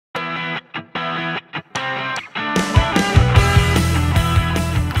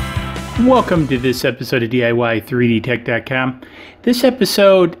Welcome to this episode of DIY3DTech.com. This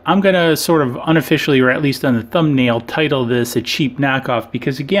episode, I'm going to sort of unofficially, or at least on the thumbnail, title this a cheap knockoff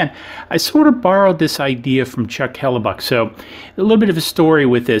because, again, I sort of borrowed this idea from Chuck Hellebuck. So a little bit of a story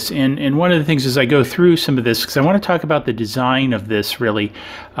with this, and one of the things as I go through some of this, because I want to talk about the design of this really, is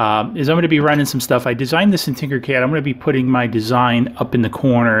I'm going to be running some stuff. I designed this in Tinkercad. I'm going to be putting my design up in the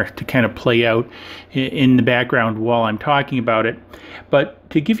corner to kind of play out in the background while I'm talking about it. But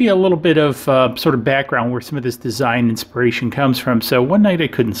to give you a little bit of sort of background where some of this design inspiration comes from. So one night I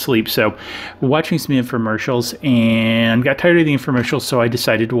couldn't sleep, so watching some infomercials and got tired of the infomercials, so I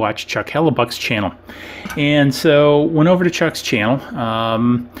decided to watch Chuck Hellebuck's channel. And so went over to Chuck's channel,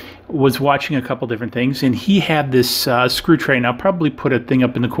 was watching a couple different things, and he had this screw tray, and I'll probably put a thing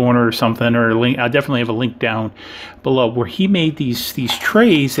up in the corner or something, or a link. I'll definitely have a link down below, where he made these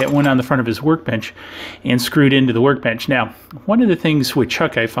trays that went on the front of his workbench and screwed into the workbench. Now, one of the things with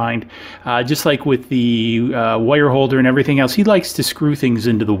Chuck I find, just like with the wire holder and everything else, he likes to screw things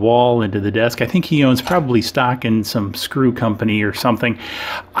into the wall, into the desk. I think he owns probably stock in some screw company or something.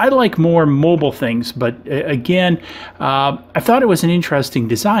 I like more mobile things, but again, I thought it was an interesting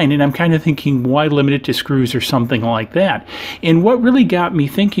design, and I'm kind of thinking, why limit it to screws or something like that? And what really got me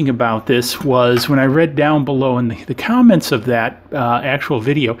thinking about this was when I read down below in the comments of that actual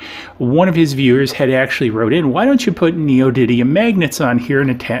video, one of his viewers had actually wrote in, why don't you put neodymium magnets on here and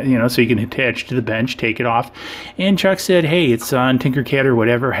attach, so you can attach to the bench, take it off. And Chuck said, hey, it's on Tinkercad or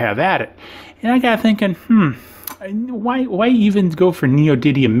whatever, have at it. And I got thinking, why even go for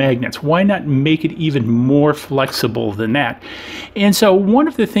neodymium magnets? Why not make it even more flexible than that? And so one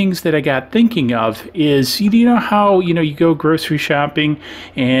of the things that I got thinking of is, you know how, you go grocery shopping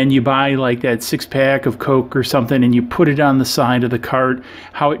and you buy like that 6-pack of Coke or something and you put it on the side of the cart,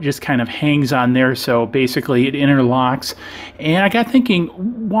 how it just kind of hangs on there, so basically it interlocks. And I got thinking,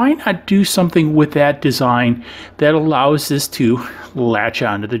 why not do something with that design that allows this to latch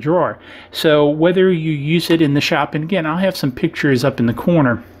onto the drawer? So whether you use it in the shop, and again, I'll have some pictures up in the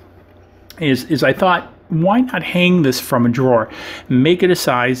corner, is I thought, why not hang this from a drawer? Make it a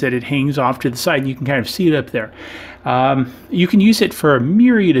size that it hangs off to the side. You can kind of see it up there. You can use it for a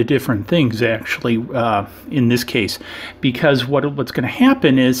myriad of different things, actually, in this case, because what's going to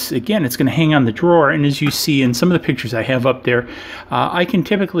happen is, again, it's going to hang on the drawer, and as you see in some of the pictures I have up there, I can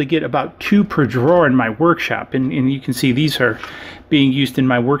typically get about 2 per drawer in my workshop, and you can see these are being used in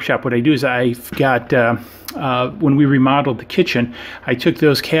my workshop. What I do is I've got, when we remodeled the kitchen, I took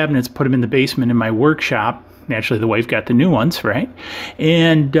those cabinets, put them in the basement in my workshop. Naturally, the wife got the new ones, right?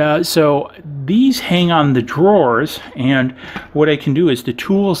 And so these hang on the drawers, and what I can do is the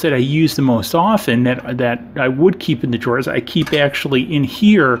tools that I use the most often that I would keep in the drawers, I keep actually in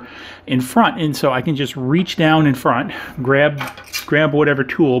here in front, and so I can just reach down in front, grab whatever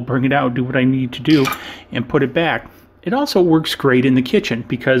tool, bring it out, do what I need to do, and put it back. It also works great in the kitchen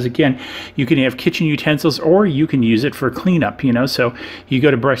because, again, you can have kitchen utensils or you can use it for cleanup, So you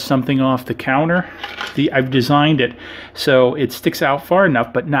go to brush something off the counter. I've designed it so it sticks out far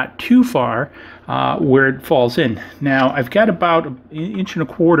enough, but not too far where it falls in. Now, I've got about 1.25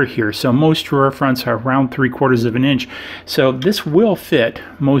 inches here, so most drawer fronts are around 3/4 of an inch. So this will fit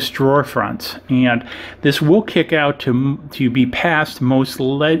most drawer fronts, and this will kick out to be past most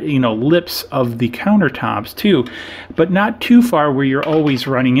lips of the countertops too, but not too far where you're always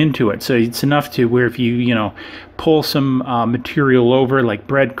running into it. So it's enough to where if you pull some material over, like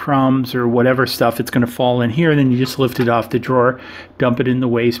breadcrumbs or whatever stuff, it's going to fall in here, and then you just lift it off the drawer, dump it in the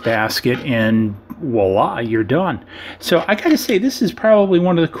waste basket, and voila, you're done. So I gotta say, this is probably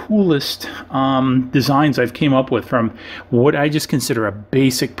one of the coolest designs I've came up with from what I just consider a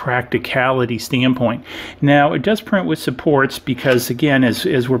basic practicality standpoint. Now, it does print with supports because, again,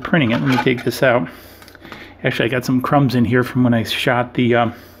 as we're printing it, let me take this out. Actually, I got some crumbs in here from when I shot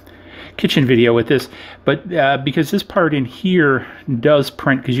the kitchen video with this, but because this part in here does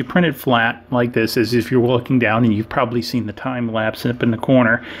print, because you print it flat like this, as if you're looking down, and you've probably seen the time lapse up in the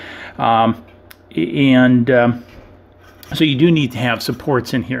corner, so you do need to have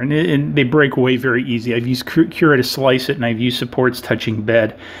supports in here, and they break away very easy. I've used Cura to slice it, and I've used supports touching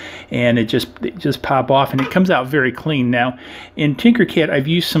bed, and it just pop off, and it comes out very clean. Now, in Tinkercad, I've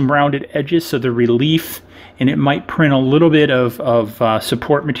used some rounded edges, so the relief, and it might print a little bit of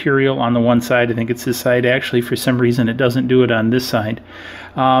support material on the one side. I think it's this side. Actually, for some reason, it doesn't do it on this side.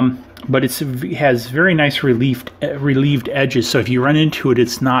 But it has very nice relieved edges, so if you run into it,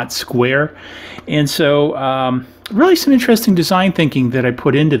 it's not square. And so really some interesting design thinking that I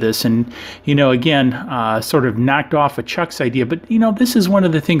put into this, and again, sort of knocked off of Chuck's idea. But this is one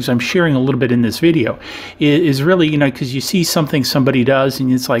of the things I'm sharing a little bit in this video, is really because you see something somebody does,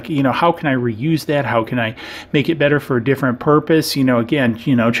 and it's like how can I reuse that? How can I make it better for a different purpose? Again,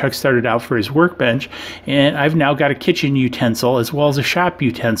 Chuck started out for his workbench, and I've now got a kitchen utensil as well as a shop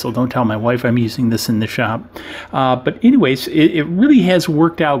utensil. Don't tell my wife I'm using this in the shop. But anyways, it really has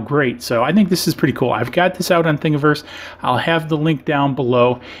worked out great. So I think this is pretty cool. I've got this out on Thingverse. I'll have the link down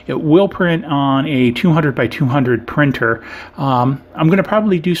below. It will print on a 200 by 200 printer. I'm going to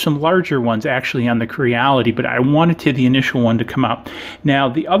probably do some larger ones actually on the Creality, but I wanted the initial one to come out. Now,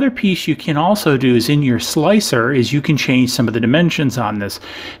 the other piece you can also do is in your slicer is you can change some of the dimensions on this.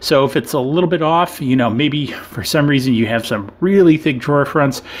 So if it's a little bit off, maybe for some reason you have some really thick drawer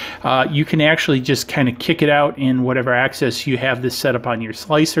fronts, you can actually just kind of kick it out in whatever axis you have this set up on your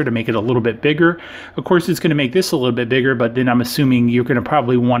slicer to make it a little bit bigger. Of course, it's going to make this a little bit bigger, but then I'm assuming you're going to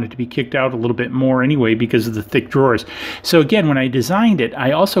probably want it to be kicked out a little bit more anyway because of the thick drawers. So again, when I designed it,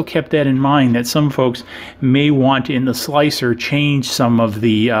 I also kept that in mind that some folks may want in the slicer change some of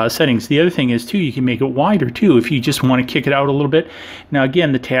the settings. The other thing is too, you can make it wider too if you just want to kick it out a little bit. Now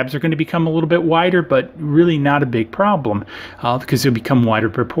again, the tabs are going to become a little bit wider, but really not a big problem because they'll become wider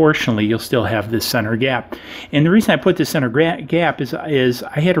proportionally. You'll still have this center gap. And the reason I put this center gap is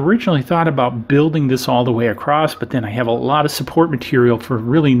I had originally thought about building this all the way across, but then I have a lot of support material for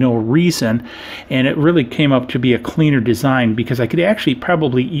really no reason, and it really came up to be a cleaner design because I could actually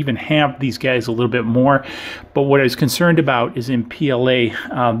probably even have these guys a little bit more, but what I was concerned about is in PLA,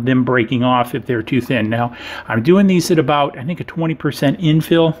 them breaking off if they're too thin. Now, I'm doing these at about, I think, a 20%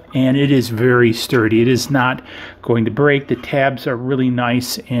 infill, and it is very sturdy. It is not going to break. The tabs are really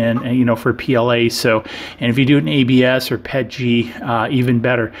nice and for PLA. So, and if you do it in ABS or PETG, even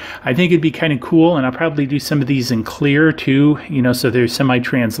better. I think it'd be kind of cool, and I'll probably do some of these in clear too, so they're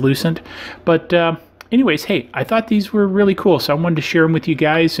semi-translucent. But anyways, hey, I thought these were really cool, so I wanted to share them with you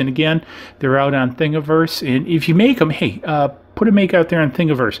guys. And again, they're out on Thingiverse. And if you make them, hey, put a make out there on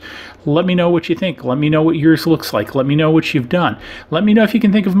Thingiverse. Let me know what you think. Let me know what yours looks like. Let me know what you've done. Let me know if you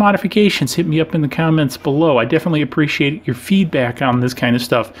can think of modifications. Hit me up in the comments below. I definitely appreciate your feedback on this kind of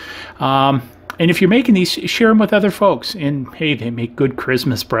stuff. And if you're making these, share them with other folks. And hey, they make good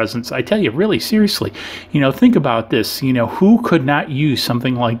Christmas presents. I tell you, really, seriously, think about this. Who could not use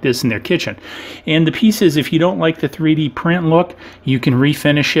something like this in their kitchen? And the piece is, if you don't like the 3D print look, you can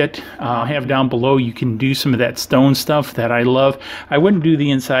refinish it. I have down below, you can do some of that stone stuff that I love. I wouldn't do the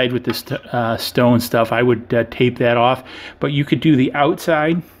inside with this stone stuff. I would tape that off. But you could do the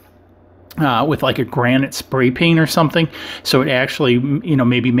outside with like a granite spray paint or something, so it actually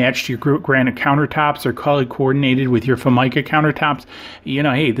maybe matched your granite countertops or color coordinated with your Formica countertops.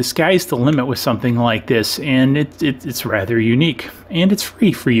 Hey, the sky's the limit with something like this, and it's rather unique, and it's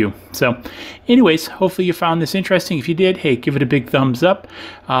free for you. So anyways, hopefully you found this interesting. If you did, hey, give it a big thumbs up.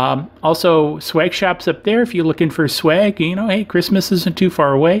 Also, swag shop's up there if you're looking for swag. Hey, Christmas isn't too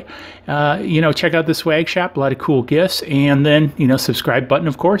far away. Check out the swag shop, a lot of cool gifts. And then subscribe button,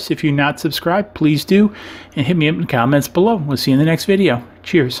 of course. If you're not subscribed, please do, and hit me up in the comments below. We'll see you in the next video.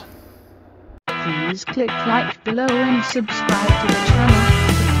 Cheers. Please click like below and subscribe to the channel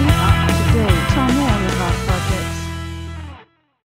to keep up